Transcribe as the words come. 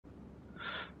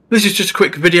This is just a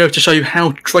quick video to show you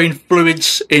how to drain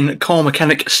fluids in Car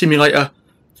Mechanic Simulator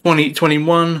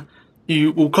 2021.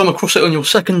 You will come across it on your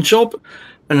second job,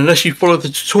 and unless you follow the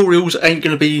tutorials, it ain't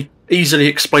going to be easily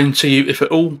explained to you, if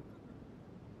at all.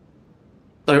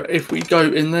 So if we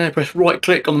go in there, press right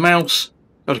click on the mouse,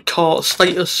 go to Car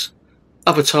Status,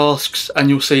 Other Tasks, and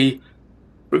you'll see,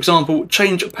 for example,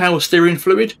 change power steering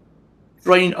fluid,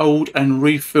 drain old and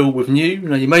refill with new.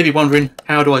 Now you may be wondering,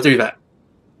 how do I do that?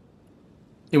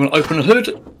 You want to open the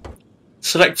hood,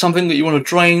 select something that you want to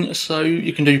drain, so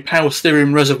you can do power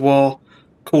steering reservoir,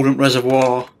 coolant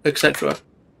reservoir, etc.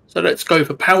 So let's go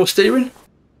for power steering.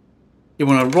 You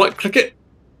want to right click it,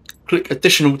 click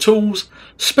additional tools,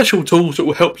 special tools that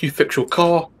will help you fix your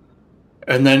car,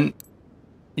 and then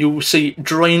you will see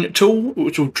drain tool,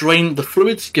 which will drain the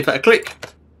fluids. Give that a click,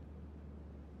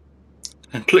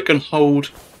 and click and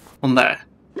hold on there.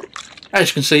 As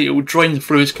you can see, it will drain the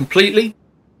fluids completely.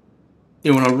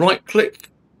 You want to right click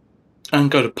and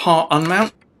go to part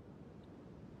unmount,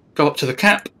 go up to the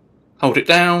cap, hold it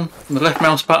down on the left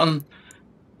mouse button,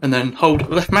 and then hold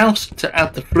left mouse to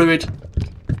add the fluid,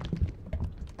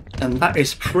 and that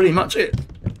is pretty much it.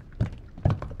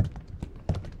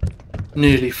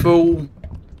 Nearly full,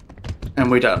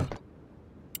 and we're done.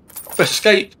 Press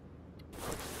escape,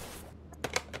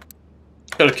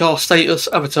 go to car status,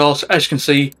 other tasks. As you can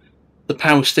see, the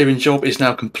power steering job is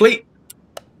now complete.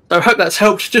 So I hope that's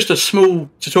helped. Just a small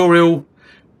tutorial.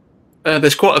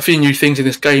 There's quite a few new things in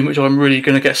this game which I'm really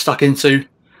going to get stuck into.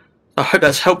 I hope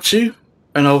that's helped you,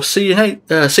 and I'll see you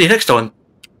next time.